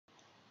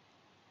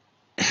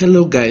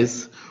Hello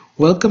guys,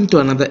 welcome to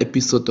another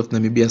episode of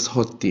Namibia's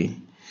Hot Tea.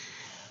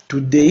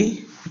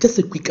 Today, just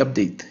a quick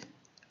update.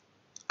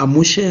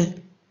 Amushe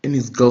and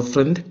his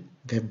girlfriend,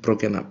 they have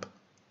broken up.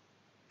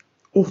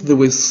 Oh, they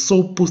were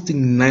so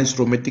posting nice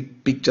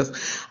romantic pictures.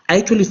 I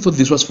actually thought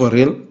this was for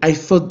real. I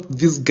thought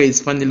this guy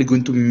is finally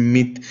going to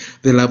meet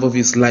the love of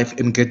his life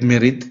and get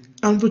married.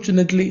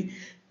 Unfortunately,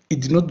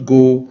 it did not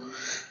go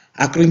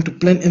according to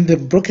plan and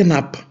they've broken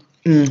up.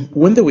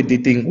 When they were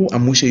dating,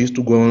 Amusha used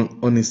to go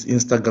on his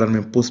Instagram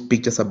and post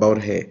pictures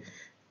about her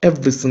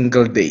every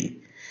single day.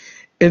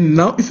 And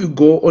now if you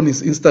go on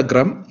his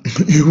Instagram,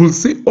 you will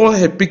see all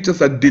her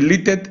pictures are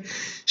deleted.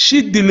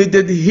 She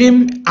deleted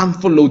him,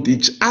 unfollowed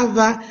each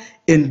other,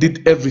 and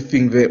did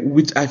everything there,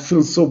 which I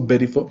feel so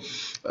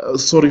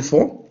sorry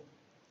for.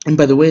 And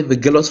by the way, the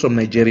girl was from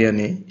Nigeria.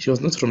 She was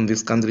not from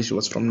this country, she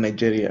was from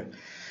Nigeria.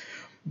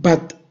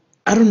 But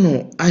I don't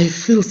know, I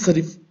feel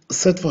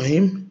sad for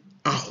him.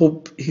 I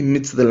hope he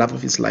meets the love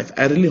of his life.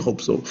 I really hope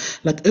so.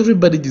 Like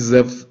everybody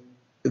deserves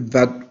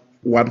that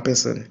one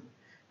person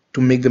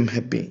to make them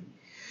happy.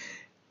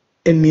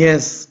 And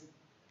yes,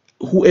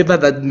 whoever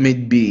that may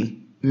be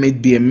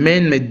a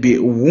man, may be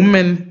a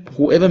woman,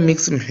 whoever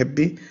makes him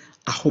happy,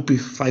 I hope he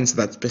finds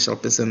that special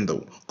person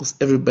though, because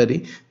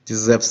everybody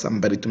deserves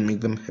somebody to make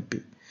them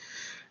happy.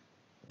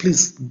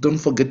 Please don't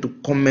forget to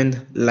comment,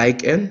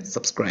 like, and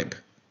subscribe.